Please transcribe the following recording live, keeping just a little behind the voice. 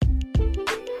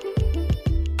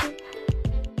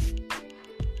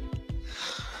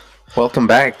Welcome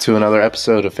back to another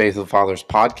episode of Faith of Fathers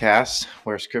podcast,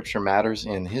 where Scripture matters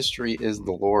and history is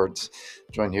the Lord's.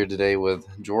 Joined here today with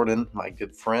Jordan, my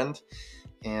good friend,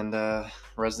 and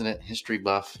resident history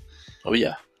buff. Oh,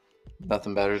 yeah.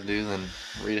 Nothing better to do than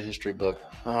read a history book.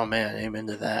 Oh, man, amen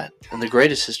to that. And the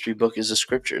greatest history book is the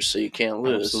Scriptures, so you can't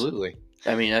lose. Absolutely.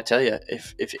 I mean, I tell you,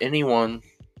 if anyone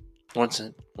wants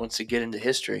to get into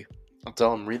history, I'll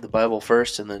tell them read the Bible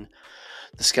first, and then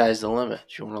the sky's the limit.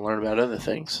 You want to learn about other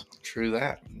things. True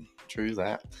that.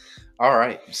 All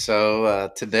right,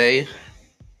 so today,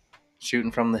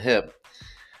 shooting from the hip,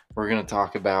 we're going to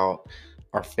talk about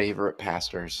our favorite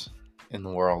pastors in the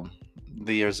world.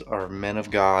 These are men of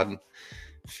God,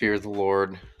 fear the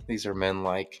Lord. These are men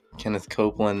like Kenneth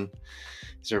Copeland.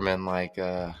 These are men like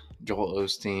Joel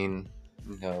Osteen,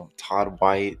 Todd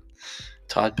White,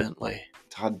 Todd Bentley.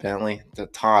 The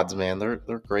Todds, man, they're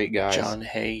great guys. John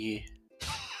Hagee.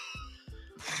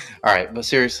 All right, but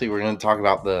seriously, we're going to talk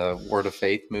about the Word of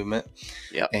Faith movement.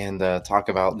 Yep. And talk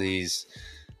about these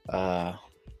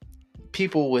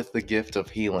people with the gift of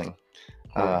healing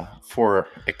for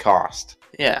a cost.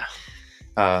 Yeah.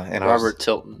 And Robert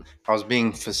Tilton. I was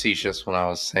being facetious when I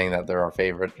was saying that they're our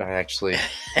favorite. I actually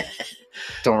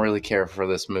don't really care for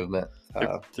this movement.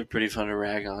 They're pretty fun to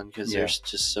rag on because they're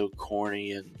just so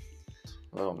corny and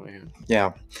oh man.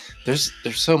 Yeah, there's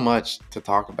so much to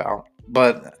talk about,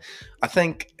 but I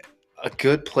think a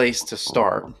good place to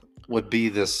start would be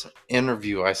this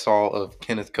interview I saw of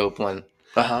Kenneth Copeland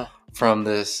from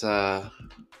this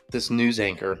news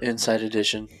anchor. Inside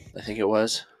Edition, I think it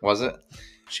was. Was it?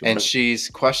 She's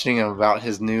questioning him about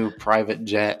his new private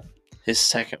jet. His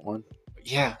second one.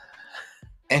 Yeah.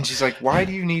 And she's like, why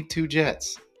do you need two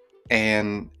jets?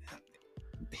 And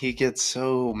he gets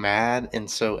so mad and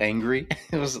so angry.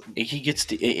 He gets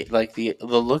the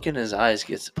look in his eyes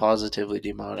gets positively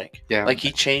demonic. Yeah. Like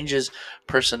he changes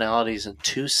personalities in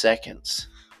 2 seconds.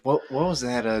 What was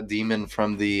that demon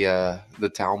from the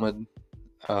Talmud?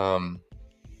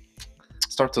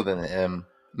 Starts with an M.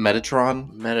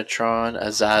 Metatron,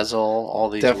 Azazel, all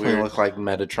these definitely weird... look like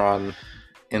Metatron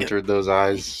entered those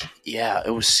eyes. Yeah,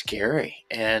 it was scary,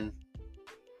 and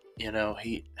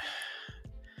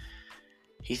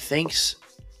he thinks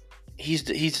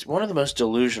he's one of the most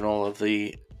delusional of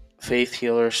the faith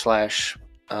healer /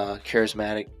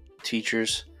 charismatic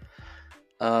teachers,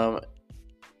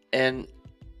 and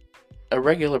a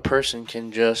regular person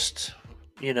can just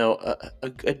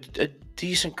a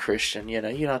decent Christian, you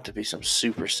don't have to be some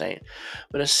super saint,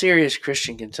 but a serious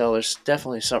Christian can tell there's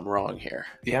definitely something wrong here.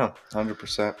 Yeah,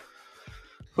 100%.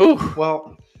 Ooh.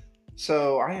 Well,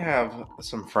 so I have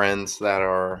some friends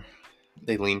that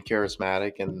they lean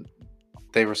charismatic and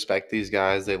they respect these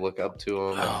guys. They look up to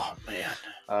them. Oh man.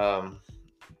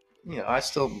 I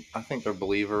think they're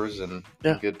believers and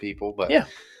good people, but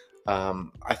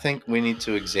I think we need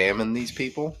to examine these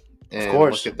people and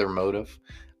look at their motive.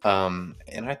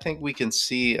 And I think we can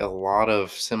see a lot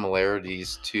of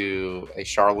similarities to a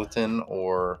charlatan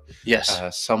or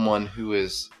someone who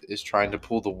is trying to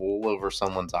pull the wool over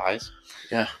someone's eyes.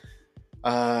 Yeah.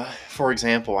 For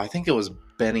example, I think it was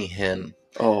Benny Hinn.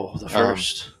 Oh, the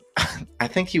first. I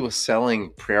think he was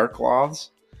selling prayer cloths.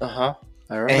 I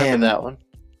remember that one.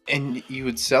 And you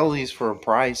would sell these for a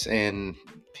price, and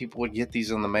people would get these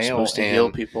in the mail. Supposed to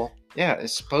heal people. Yeah,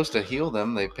 it's supposed to heal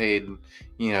them. They paid,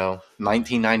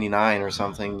 $19.99 or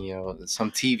something,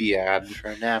 some TV ad. For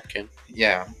a napkin.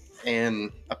 Yeah,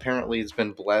 and apparently it's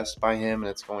been blessed by him and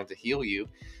it's going to heal you.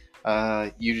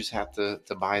 You just have to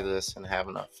buy this and have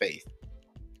enough faith.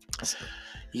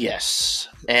 Yes,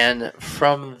 and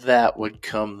from that would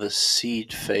come the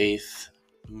seed faith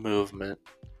movement.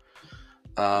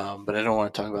 But I don't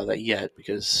want to talk about that yet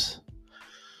because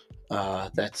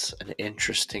that's an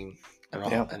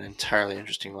entirely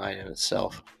interesting line in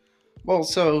itself. Well,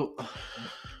 so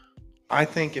I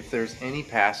think if there's any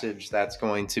passage that's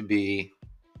going to be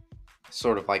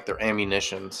sort of like their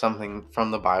ammunition, something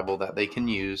from the Bible that they can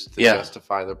use to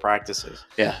justify their practices.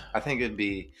 Yeah. I think it'd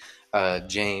be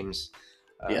James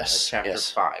chapter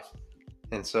 5.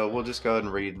 And so we'll just go ahead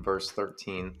and read verse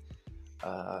 13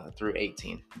 through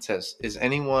 18. It says, "Is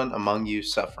anyone among you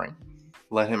suffering?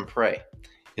 Let him pray.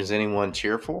 Is anyone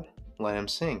cheerful? Let him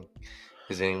sing.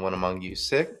 Is anyone among you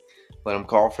sick? Let him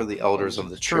call for the elders of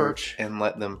the church and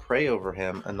let them pray over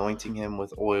him, anointing him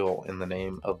with oil in the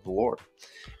name of the Lord.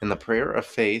 And the prayer of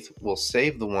faith will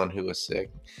save the one who is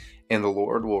sick, and the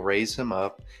Lord will raise him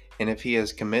up. And if he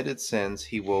has committed sins,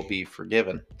 he will be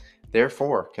forgiven.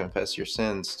 Therefore, confess your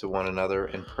sins to one another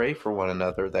and pray for one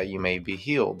another that you may be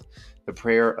healed. The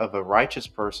prayer of a righteous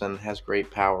person has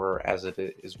great power as it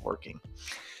is working."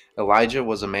 Elijah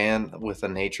was a man with a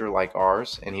nature like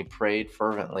ours, and he prayed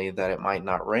fervently that it might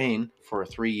not rain for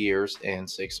 3 years and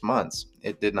 6 months.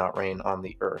 It did not rain on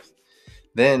the earth.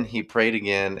 Then he prayed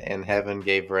again, and heaven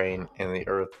gave rain, and the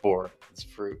earth bore its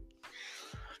fruit.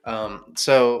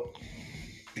 So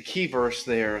the key verse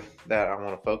there that I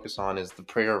want to focus on is the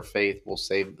prayer of faith will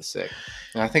save the sick.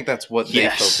 And I think that's what they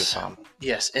focus on.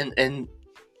 Yes, and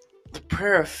the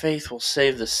prayer of faith will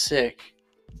save the sick.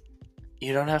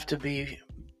 You don't have to be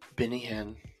Benny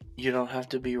Hinn. You don't have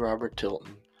to be Robert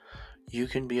Tilton. You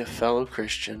can be a fellow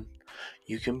Christian.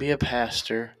 You can be a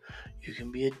pastor. You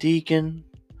can be a deacon.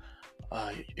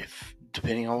 If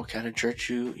depending on what kind of church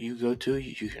you go to,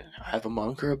 you can have a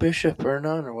monk or a bishop or a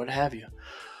nun or what have you.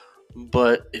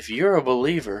 But if you're a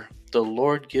believer, the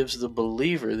Lord gives the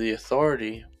believer the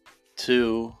authority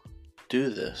to do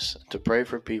this, to pray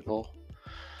for people.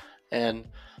 And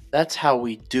that's how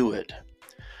we do it.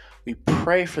 We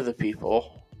pray for the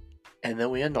people, and then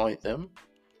we anoint them,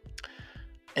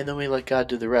 and then we let God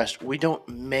do the rest. We don't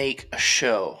make a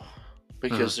show,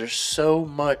 because there's so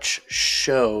much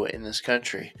show in this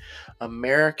country.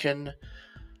 American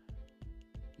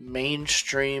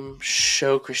mainstream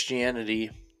show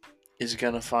Christianity is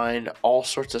going to find all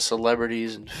sorts of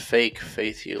celebrities and fake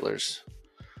faith healers.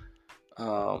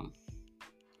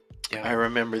 I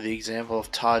remember the example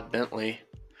of Todd Bentley,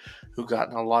 who got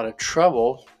in a lot of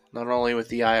trouble, not only with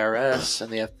the IRS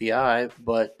and the FBI,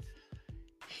 but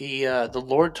the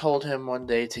Lord told him one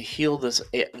day to heal this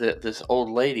old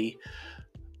lady.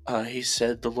 He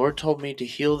said, "The Lord told me to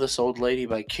heal this old lady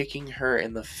by kicking her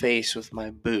in the face with my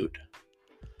boot."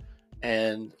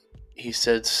 And he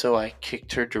said, so I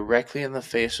kicked her directly in the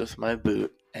face with my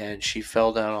boot, and she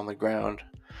fell down on the ground.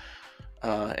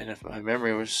 And if my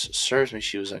memory serves me,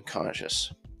 she was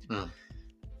unconscious.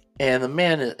 And the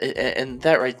man, and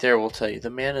that right there will tell you, the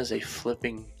man is a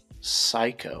flipping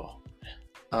psycho.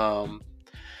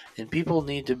 And people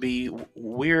need to be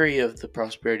weary of the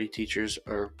prosperity teachers,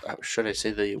 or should I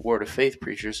say the word of faith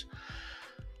preachers,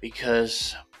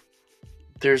 because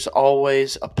there's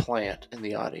always a plant in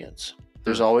the audience.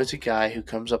 There's always a guy who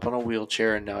comes up on a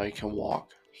wheelchair and now he can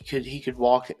walk. He could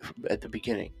walk at the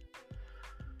beginning.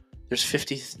 There's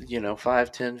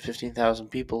 5, 10, 15,000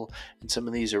 people in some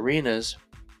of these arenas.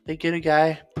 They get a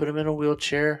guy, put him in a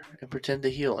wheelchair, and pretend to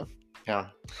heal him. Yeah.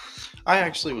 I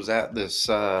actually was at this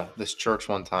church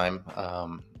one time.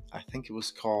 I think it was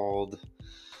called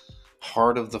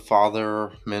Heart of the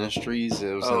Father Ministries.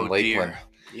 It was in Lakeland. Dear.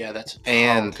 Yeah, that's...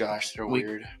 And oh, gosh, they're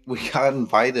weird. We got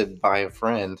invited by a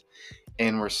friend,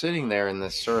 and we're sitting there in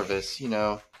this service. It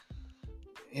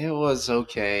was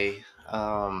okay.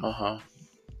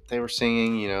 They were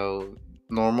singing,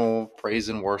 normal praise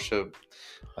and worship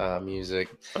music.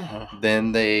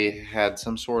 Then they had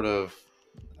some sort of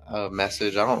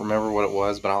message. I don't remember what it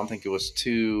was, but I don't think it was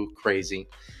too crazy.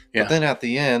 Yeah. But then at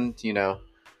the end,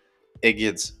 it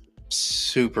gets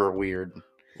super weird.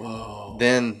 Whoa.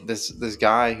 Then this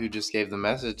guy who just gave the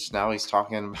message, now he's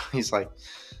talking, he's like,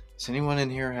 does anyone in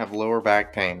here have lower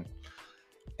back pain?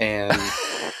 And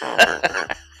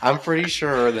I'm pretty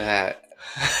sure that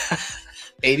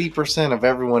 80% of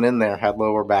everyone in there had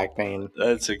lower back pain.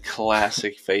 That's a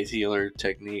classic faith healer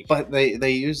technique. But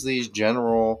they use these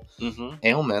general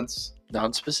ailments.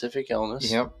 Non-specific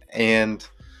illness. Yep. And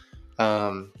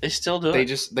they still do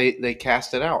it. They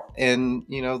cast it out. And,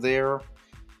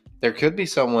 there could be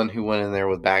someone who went in there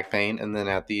with back pain and then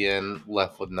at the end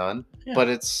left with none. Yeah. But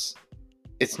it's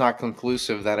not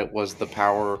conclusive that it was the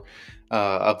power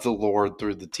of the Lord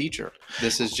through the teacher.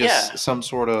 This is just some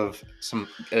sort of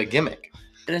a gimmick.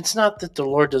 And it's not that the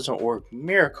Lord doesn't work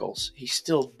miracles. He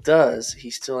still does.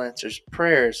 He still answers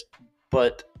prayers.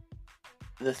 But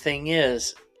the thing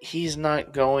is, he's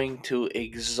not going to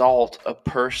exalt a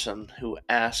person who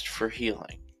asked for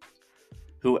healing,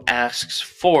 who asks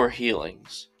for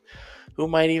healings, who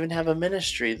might even have a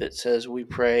ministry that says we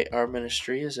pray. Our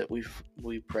ministry is that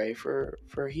we pray for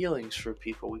healings for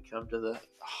people. We come to the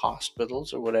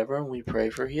hospitals or whatever, and we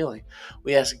pray for healing.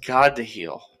 We ask God to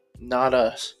heal, not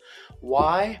us.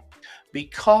 Why?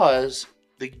 Because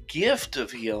the gift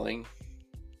of healing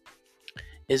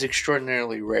is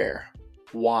extraordinarily rare.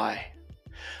 Why?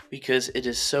 Because it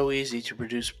is so easy to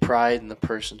produce pride in the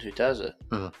person who does it.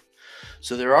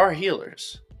 So there are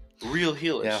healers, real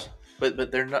healers. Yeah.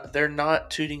 But they're not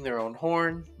tooting their own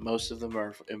horn. Most of them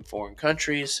are in foreign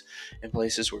countries, in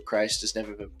places where Christ has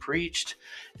never been preached,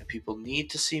 and people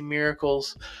need to see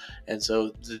miracles. And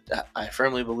so I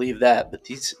firmly believe that. But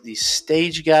these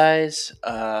stage guys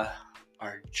are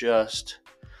just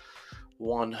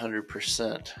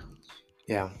 100%.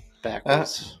 Yeah.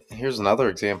 backwards. Here's another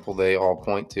example they all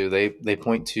point to. They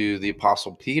point to the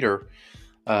Apostle Peter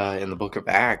in the book of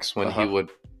Acts when he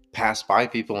would pass by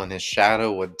people and his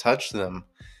shadow would touch them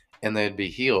and they'd be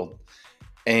healed.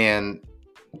 And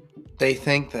they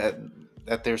think that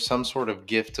there's some sort of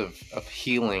gift of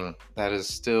healing that is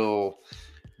still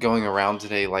going around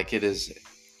today, like it is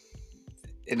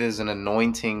an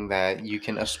anointing that you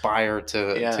can aspire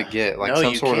to get, like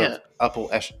some sort of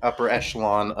upper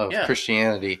echelon of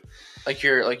Christianity. Like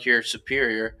your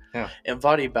superior. Yeah. And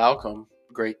Vadi Balcom,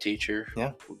 great teacher.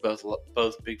 Yeah.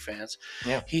 Both big fans.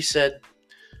 Yeah. He said,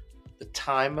 the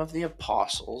time of the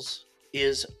apostles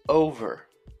is over.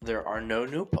 There are no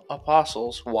new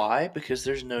apostles. Why? Because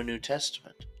there's no New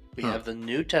Testament. We have the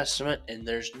New Testament, and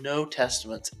there's no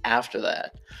testaments after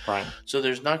that. Right. So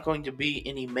there's not going to be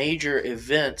any major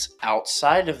events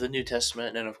outside of the New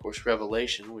Testament, and of course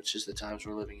Revelation, which is the times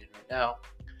we're living in right now.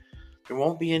 There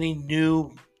won't be any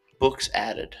new books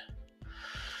added.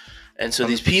 And so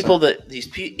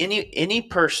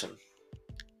 100%.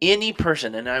 Any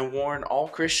person, and I warn all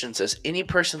Christians this, any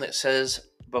person that says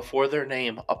before their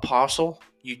name apostle,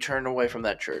 you turn away from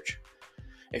that church.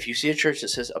 If you see a church that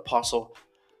says apostle,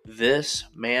 this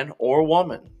man or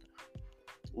woman,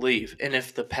 leave. And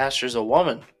if the pastor's a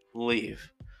woman, leave.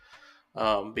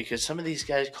 Because some of these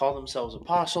guys call themselves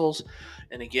apostles,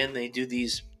 and again, they do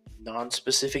these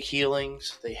non-specific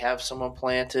healings. They have someone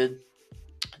planted.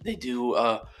 They do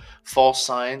false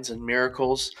signs and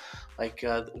miracles. Like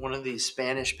one of these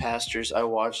Spanish pastors I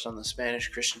watched on the Spanish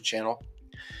Christian channel,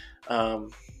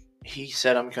 he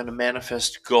said, I'm going to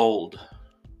manifest gold,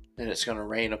 and it's going to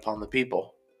rain upon the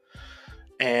people.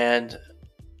 And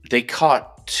they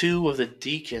caught two of the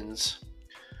deacons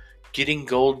getting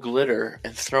gold glitter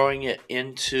and throwing it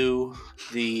into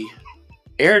the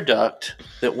air duct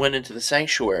that went into the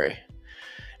sanctuary.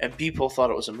 And people thought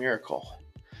it was a miracle.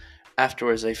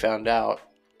 Afterwards, they found out,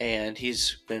 and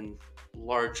he's been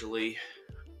largely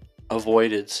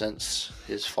avoided since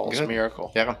his false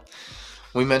miracle. Yeah.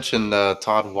 We mentioned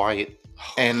Todd White.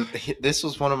 And this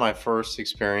was one of my first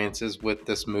experiences with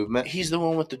this movement. He's the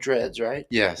one with the dreads, right?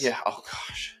 Yes. Yeah. Oh,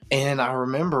 gosh. And I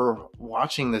remember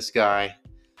watching this guy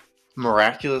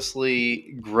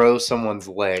miraculously grow someone's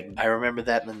leg. I remember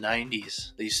that in the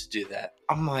 90s. They used to do that.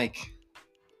 I'm like,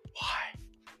 why?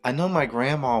 I know my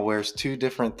grandma wears 2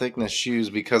 different thickness shoes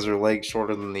because her leg's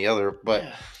shorter than the other,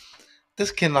 but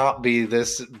this cannot be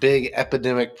this big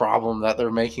epidemic problem that they're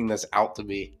making this out to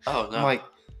be. Oh, no. I'm like,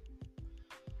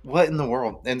 what in the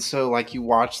world? And so, like, you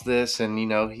watch this, and you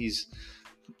know he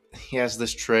has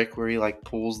this trick where he like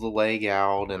pulls the leg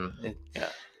out, and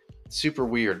it's super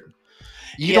weird.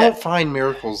 You don't find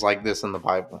miracles like this in the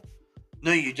Bible.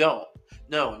 No, you don't.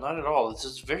 No, not at all.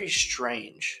 It's very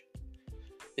strange.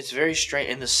 It's very strange,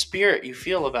 and the spirit you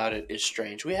feel about it is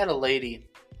strange. We had a lady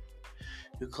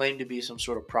who claimed to be some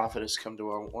sort of prophetess come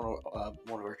to one of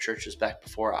our churches back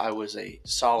before I was a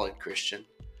solid Christian.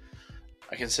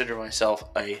 I consider myself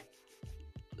a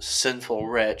sinful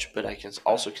wretch, but I can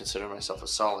also consider myself a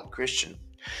solid Christian.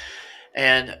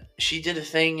 And she did a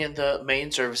thing in the main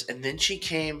service, and then she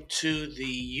came to the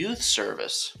youth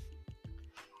service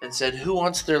and said, who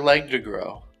wants their leg to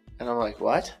grow? And I'm like,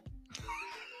 what?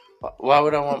 Why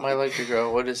would I want my leg to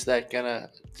grow? What is that going to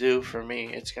do for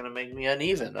me? It's going to make me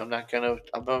uneven. I'm going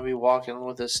to be walking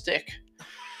with a stick.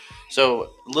 So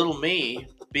little me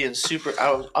being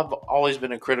I've always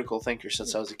been a critical thinker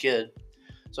since I was a kid.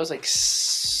 So I was like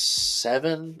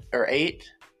 7 or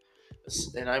 8,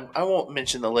 and I won't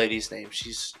mention the lady's name.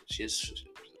 She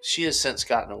has since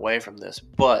gotten away from this,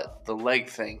 but the leg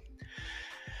thing.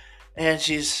 And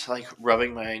she's like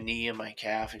rubbing my knee and my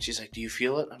calf, and she's like, "Do you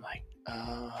feel it?" I'm like,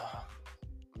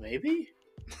 maybe.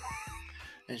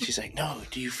 And she's like, "No,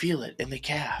 do you feel it in the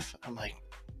calf?" I'm like,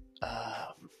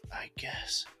 I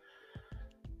guess.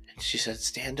 And she said,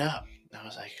 "Stand up." And I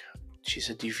was like, she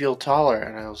said, "Do you feel taller?"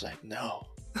 And I was like, "No."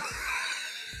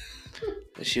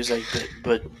 And she was like,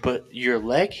 but your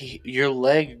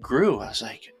leg grew. I was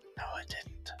like, "No, it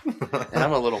didn't." And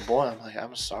I'm a little boy. I'm like,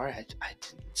 "I'm sorry, I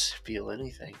didn't feel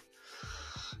anything."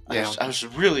 Yeah. I was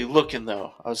really looking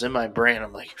though. I was in my brain.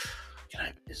 I'm like,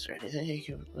 is there anything you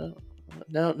can?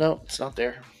 No, it's not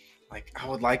there. Like, I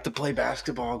would like to play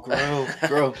basketball, grow.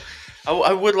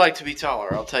 I would like to be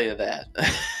taller. I'll tell you that.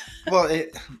 Well,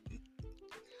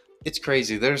 it's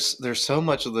crazy. There's so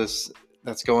much of this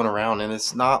that's going around, and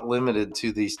it's not limited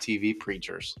to these TV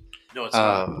preachers. No, it's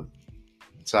not.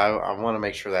 So I want to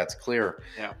make sure that's clear.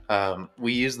 Yeah.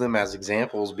 We use them as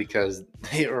examples because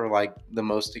they are like the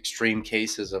most extreme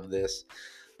cases of this.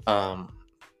 But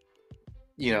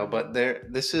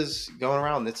this is going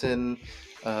around. It's in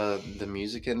the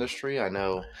music industry. I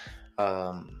know.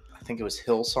 I think it was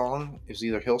Hillsong. It was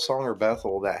either Hillsong or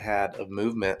Bethel that had a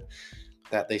movement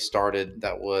that they started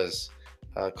that was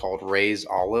called Raise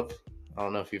Olive. I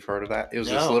don't know if you've heard of that. It was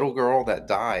this No. little girl that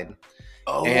died, and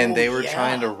Oh, they were yeah.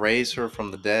 trying to raise her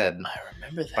from the dead I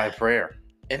remember that. by prayer.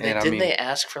 And then didn't they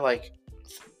ask for like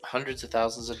hundreds of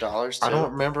thousands of dollars too? I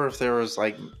don't remember if there was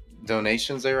like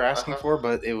donations they were asking for,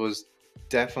 but it was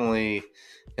definitely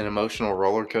an emotional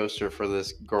roller coaster for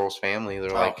this girl's family.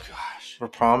 They're like, gosh, we're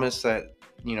promised that,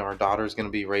 you know, our daughter's going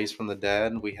to be raised from the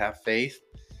dead. We have faith.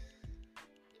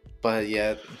 But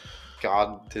yet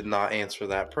God did not answer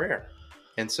that prayer.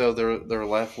 And so they're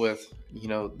left with, you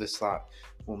know, this thought,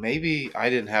 well, maybe I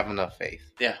didn't have enough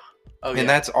faith. Yeah. Oh, and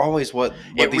that's always what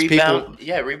these people.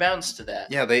 Yeah, it rebounds to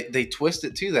that. Yeah, they twist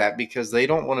it to that because they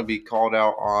don't want to be called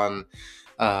out on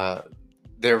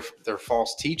their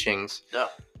false teachings. No.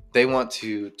 They want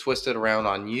to twist it around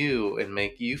on you and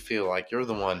make you feel like you're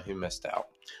the one who missed out.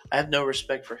 I have no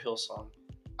respect for Hillsong.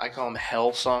 I call them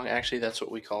Hellsong. Actually, that's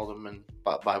what we called them in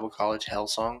Bible college,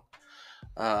 Hellsong,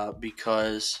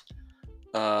 because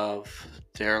of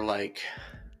their like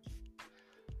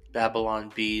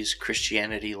Babylon Bee's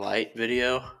Christianity Light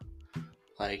video.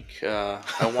 Like, I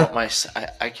want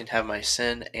I can have my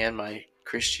sin and my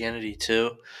Christianity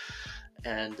too.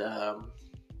 And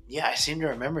yeah, I seem to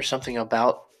remember something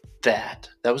about that.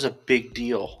 That was a big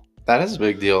deal. That is a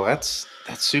big deal. That's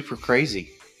super crazy.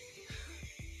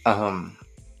 And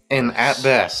at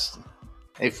best,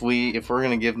 if we're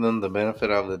going to give them the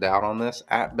benefit of the doubt on this,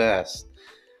 at best,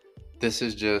 this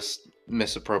is just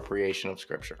misappropriation of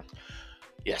Scripture.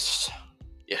 Yes.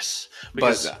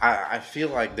 Because but I feel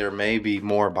like there may be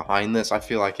more behind this. I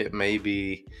feel like it may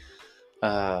be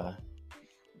bad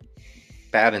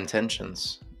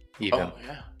intentions, even. Oh,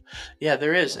 yeah. Yeah,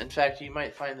 there is. In fact, you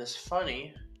might find this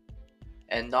funny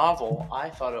and novel. I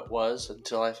thought it was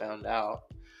until I found out.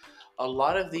 A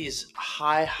lot of these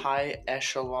high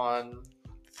echelon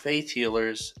faith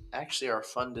healers actually are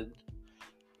funded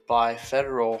by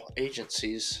federal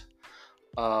agencies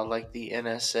like the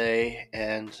NSA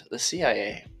and the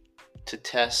CIA to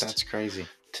test. That's crazy.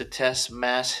 To test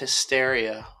mass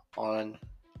hysteria on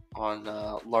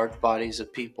large bodies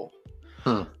of people.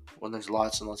 When there's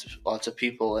lots and lots of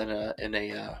people in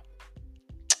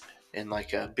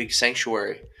like a big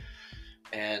sanctuary,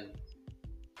 and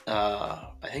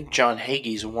I think John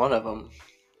Hagee's one of them,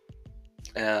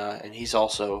 and he's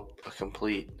also a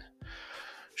complete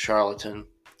charlatan.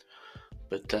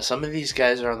 But some of these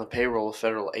guys are on the payroll of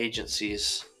federal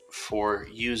agencies for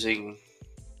using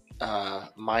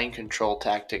mind control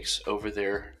tactics over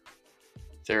their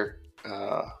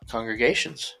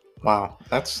congregations. Wow,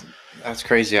 that's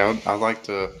crazy. I'd like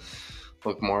to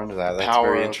look more into that. That's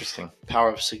very interesting. Power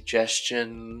of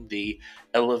suggestion, the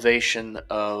elevation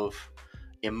of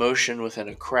emotion within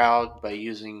a crowd by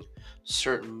using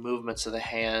certain movements of the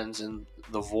hands and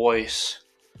the voice.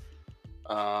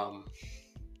 I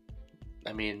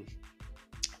mean,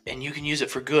 and you can use it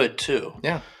for good too.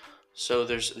 Yeah. So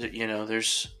there's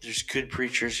good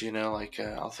preachers, like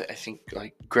I think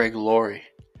like Greg Laurie,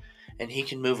 and he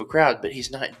can move a crowd, but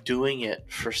he's not doing it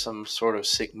for some sort of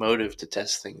sick motive to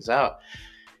test things out.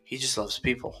 He just loves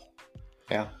people.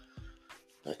 Yeah.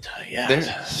 But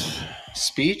yeah,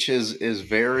 speech is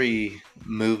very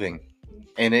moving,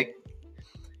 and it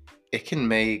can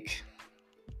make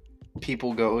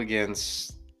people go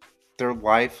against their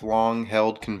lifelong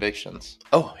held convictions.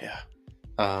 Oh yeah.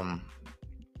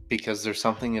 Because there's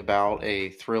something about a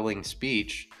thrilling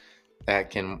speech that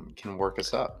can work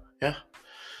us up. Yeah.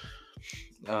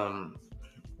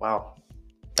 Wow.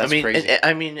 That's crazy.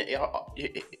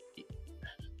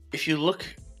 If you look,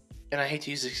 and I hate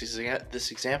to use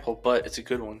this example, but it's a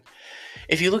good one.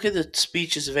 If you look at the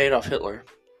speeches of Adolf Hitler,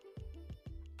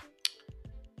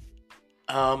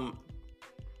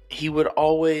 he would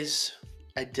always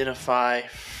identify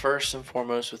first and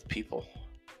foremost with people.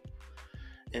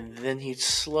 And then he'd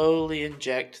slowly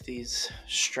inject these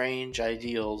strange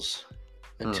ideals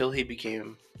until he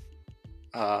became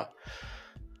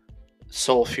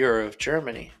sole Führer of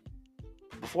Germany.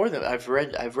 Before that, I've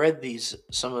read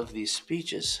some of these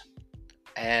speeches,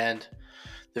 and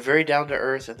they're very down to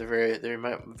earth, and they're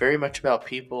very much about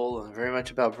people, and very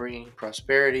much about bringing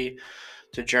prosperity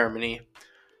to Germany,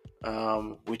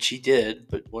 which he did.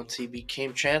 But once he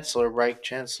became Reich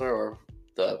Chancellor, or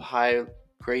the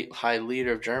great high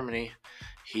leader of Germany,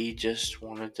 he just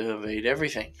wanted to invade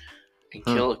everything and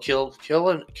kill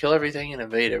everything and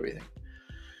invade everything.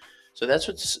 So that's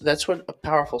what a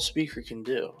powerful speaker can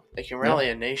do. They can rally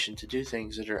a nation to do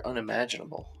things that are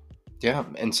unimaginable. Yeah,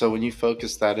 and so when you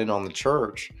focus that in on the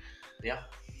church,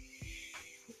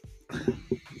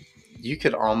 you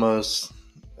could almost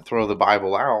throw the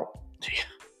Bible out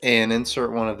and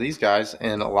insert one of these guys,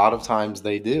 and a lot of times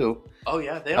they do. Oh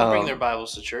yeah, they don't bring their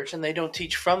Bibles to church, and they don't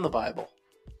teach from the Bible.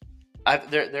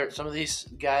 Some of these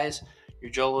guys,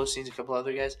 your Joel Osteen, a couple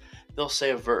other guys, they'll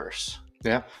say a verse.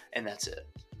 Yeah. And that's it.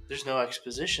 There's no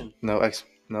exposition. No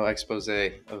expose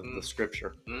of the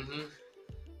scripture.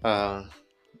 Mm-hmm.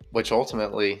 Which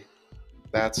ultimately,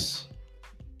 that's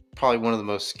probably one of the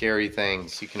most scary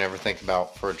things you can ever think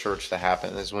about for a church to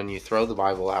happen is when you throw the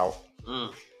Bible out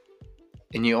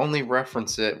and you only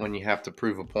reference it when you have to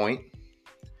prove a point.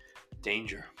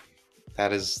 Danger.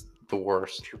 That is the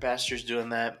worst. If your pastor's doing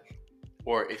that,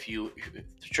 or if you're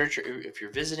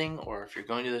visiting, or if you're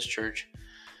going to this church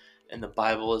and the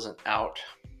Bible isn't out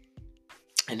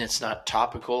and it's not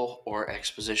topical or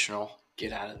expositional,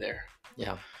 get out of there.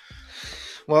 Yeah.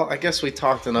 Well, I guess we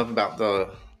talked enough about the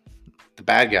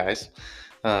bad guys,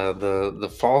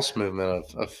 the false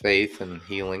movement of faith and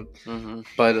healing. Mm-hmm.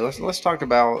 But let's talk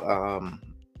about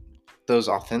those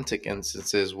authentic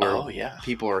instances where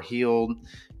people are healed.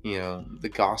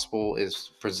 The gospel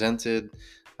is presented,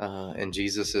 and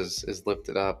Jesus is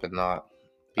lifted up, and not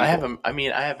people.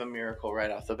 I have a miracle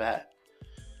right off the bat.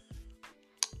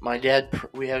 My dad,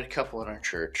 we had a couple in our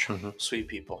church, sweet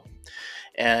people,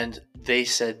 and they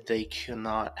said they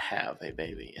cannot have a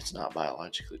baby. It's not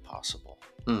biologically possible.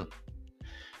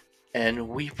 And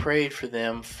we prayed for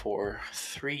them for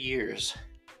 3 years.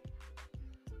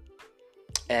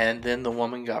 And then the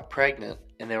woman got pregnant,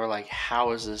 and they were like,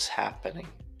 how is this happening?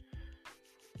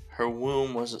 Her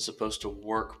womb wasn't supposed to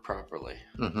work properly.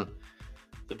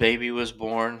 The baby was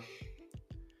born,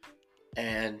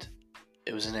 and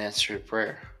it was an answered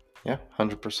prayer. Yeah,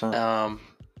 100%.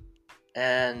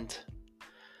 And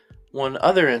one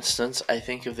other instance, I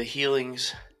think of the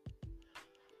healings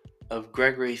of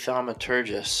Gregory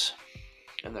Thaumaturgus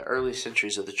in the early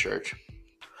centuries of the church.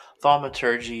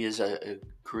 Thaumaturgy is a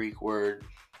Greek word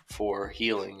for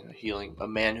healing, a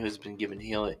man who has been given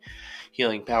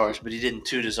healing powers, but he didn't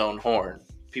toot his own horn.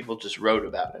 People just wrote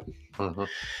about him.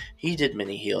 He did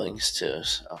many healings too.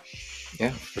 So. Yeah,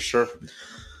 for sure.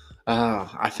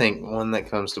 I think one that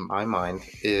comes to my mind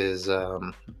is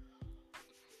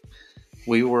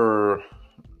we were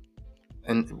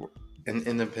an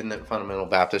independent fundamental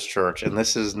Baptist church, and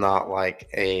this is not like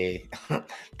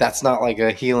that's not like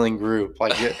a healing group.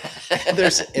 Like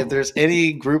if there's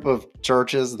any group of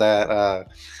churches that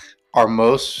are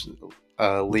most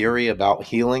leery about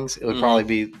healings, it would probably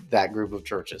be that group of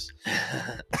churches.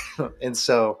 And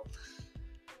so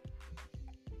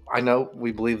I know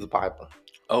we believe the Bible.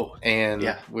 And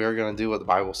we're going to do what the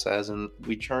Bible says, and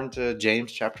we turn to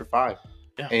James chapter 5.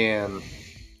 Yeah. And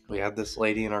we had this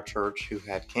lady in our church who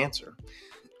had cancer.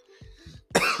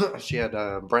 She had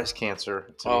breast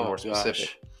cancer, to be more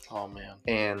specific. Oh, man.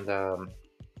 And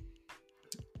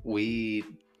we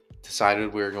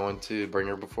decided we were going to bring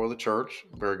her before the church.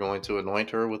 We were going to anoint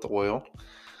her with oil,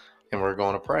 and we were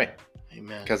going to pray.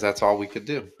 Amen. Because that's all we could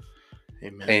do.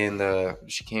 Amen. And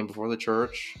she came before the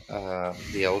church.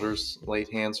 The elders laid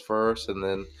hands first, and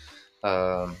then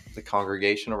the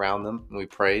congregation around them. And we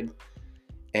prayed,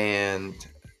 and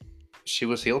she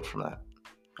was healed from that.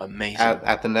 Amazing.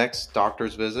 At the next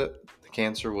doctor's visit, the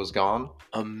cancer was gone.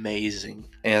 Amazing.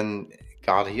 And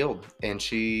God healed, and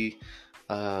she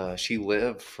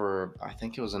lived for, I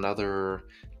think it was another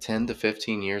 10 to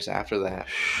 15 years after that,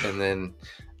 and then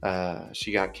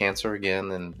she got cancer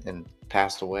again and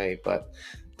passed away. But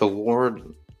the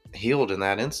Lord healed in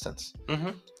that instance.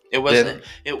 It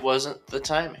wasn't the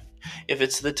timing. If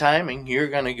it's the timing, you're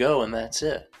gonna go, and that's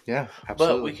it. Yeah,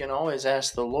 absolutely. But we can always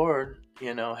ask the Lord,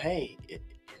 hey,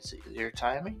 is it your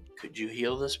timing? Could you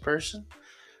heal this person?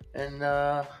 And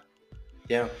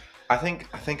yeah, I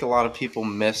think a lot of people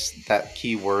miss that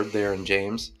key word there in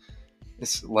James.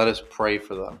 It's let us pray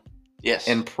for them. Yes.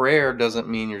 And prayer doesn't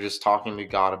mean you're just talking to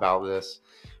God about this,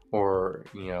 or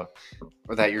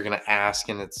or that you're going to ask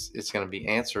and it's going to be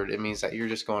answered. It means that you're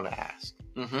just going to ask.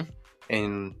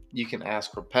 And you can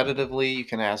ask repetitively. You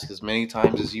can ask as many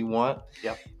times as you want.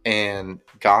 Yep. And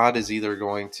God is either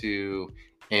going to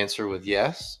answer with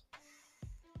yes,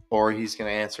 or he's going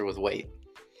to answer with wait.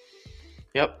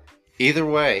 Yep. Either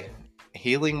way,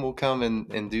 healing will come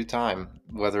in due time,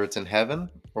 whether it's in heaven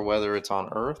or whether it's on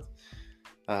earth.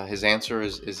 His answer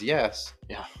is yes.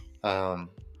 Yeah. But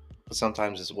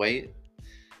sometimes it's wait,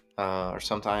 or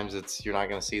sometimes it's you're not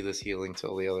going to see this healing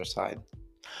till the other side.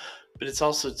 But it's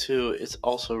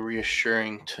also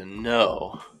reassuring to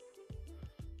know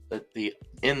that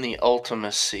in the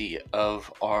ultimacy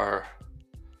of our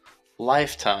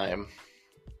lifetime,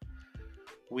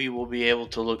 we will be able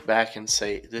to look back and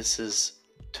say, this is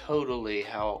totally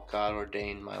how God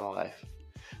ordained my life.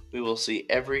 We will see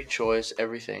every choice,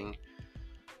 everything,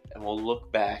 and we'll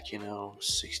look back,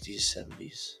 60s,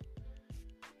 70s,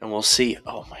 and we'll see,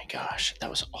 oh my gosh, that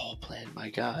was all planned by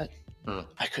God.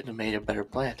 I couldn't have made a better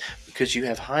plan, because you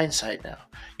have hindsight now.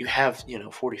 You have,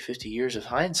 40, 50 years of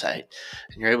hindsight,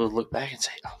 and you're able to look back and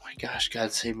say, oh my gosh,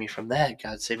 God saved me from that.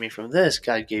 God saved me from this.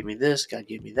 God gave me this. God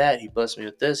gave me that. He blessed me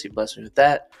with this. He blessed me with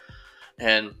that.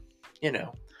 And, and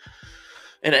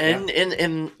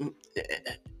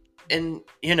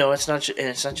it's not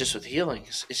just with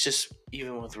healings. It's just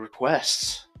even with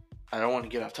requests. I don't want to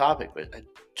get off topic, but I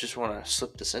just want to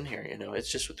slip this in here.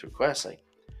 It's just with requests. Like,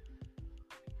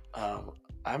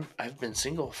 I've been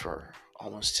single for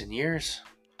almost 10 years.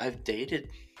 I've dated,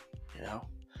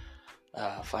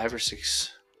 5 or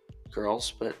 6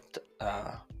 girls, but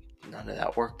none of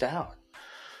that worked out.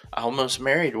 I almost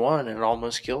married one, and it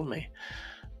almost killed me.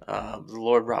 The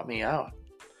Lord brought me out.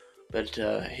 But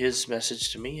his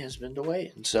message to me has been to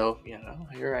wait. And so,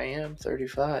 here I am,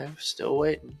 35, still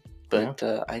waiting. But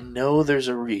I know there's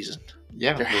a reason.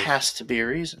 Yeah, there has to be a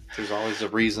reason. There's always a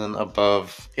reason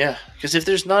above. Yeah, because if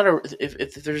there's not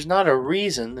a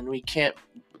reason, then we can't.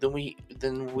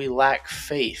 Then we lack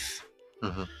faith,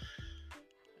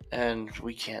 and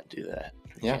we can't do that.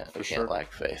 We can't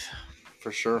lack faith.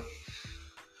 For sure.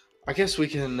 I guess we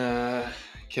can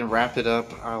wrap it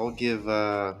up. I'll give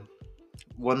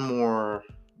one more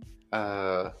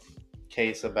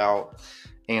case about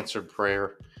answered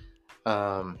prayer,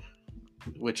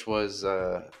 which was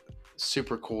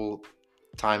super cool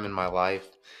time in my life.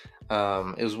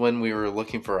 It was when we were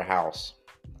looking for a house,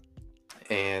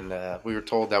 and we were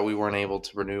told that we weren't able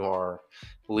to renew our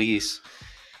lease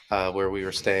where we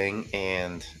were staying,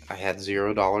 and I had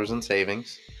 $0 in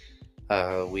savings.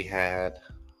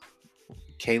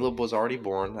 Caleb was already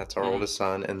born. That's our oldest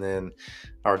son, and then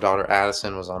our daughter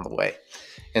Addison was on the way.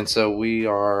 And so we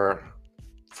are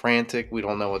frantic. We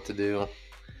don't know what to do.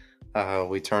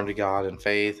 We turn to God in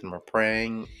faith, and we're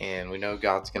praying, and we know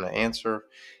God's going to answer,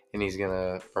 and He's going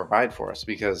to provide for us,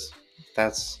 because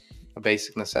that's a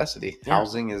basic necessity. Yeah.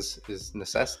 Housing is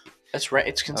necessity. That's right.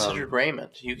 It's considered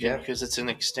raiment. You can, because it's an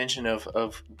extension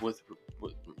of with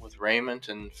raiment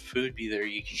and food be there,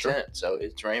 you can sure. So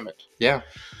it's raiment. Yeah.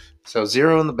 So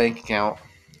 $0 in the bank account,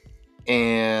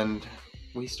 and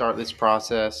we start this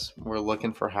process. We're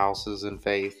looking for houses in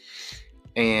faith,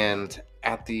 and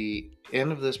at the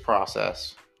end of this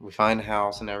process, we find a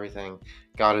house and everything.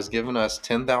 God has given us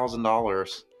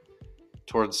 $10,000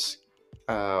 towards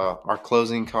our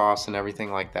closing costs and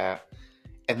everything like that.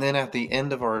 And then at the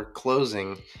end of our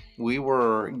closing, we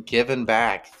were given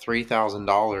back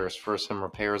 $3,000 for some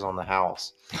repairs on the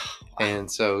house. Wow. And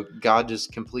so God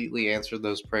just completely answered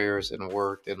those prayers and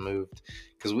worked and moved,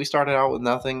 because we started out with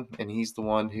nothing, and He's the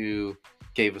one who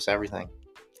gave us everything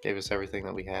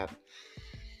that we had.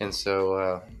 And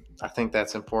so I think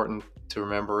that's important to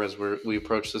remember as we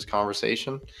approach this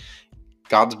conversation.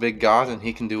 God's a big God, and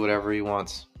He can do whatever He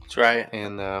wants. That's right.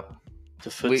 And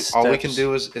all we can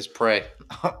do is pray.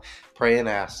 Pray and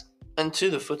ask. And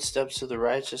the footsteps of the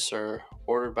righteous are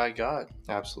ordered by God.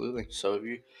 Absolutely. So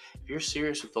if you're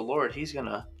serious with the Lord, He's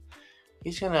gonna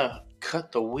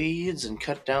cut the weeds and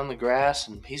cut down the grass,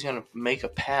 and He's gonna make a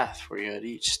path for you at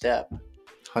each step.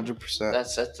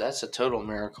 100%. That's a total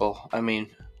miracle. I mean,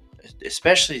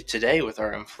 especially today with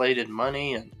our inflated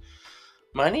money, and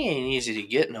money ain't easy to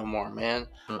get no more, man.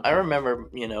 Mm-mm. I remember,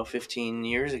 10, 15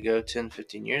 years ago,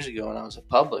 when I was at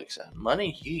Publix,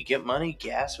 money, you could get money,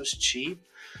 gas was cheap,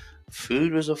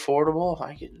 food was affordable.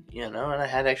 I could, and I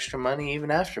had extra money even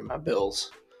after my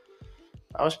bills.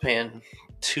 I was paying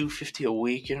 $250 a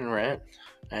week in rent,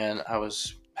 and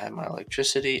had my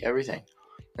electricity, everything,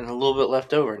 and a little bit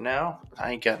left over. Now,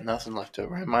 I ain't got nothing left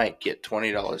over. I might get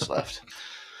 $20 left.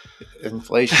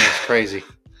 Inflation is crazy.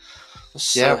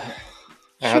 So,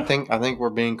 yeah. I think we're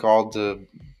being called to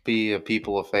be a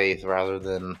people of faith rather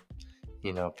than,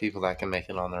 people that can make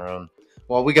it on their own.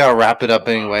 Well, we got to wrap it up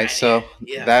anyway. So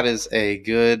that is a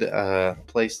good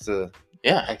place to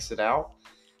exit out.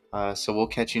 So we'll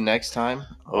catch you next time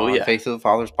on Faith of the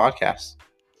Fathers podcast.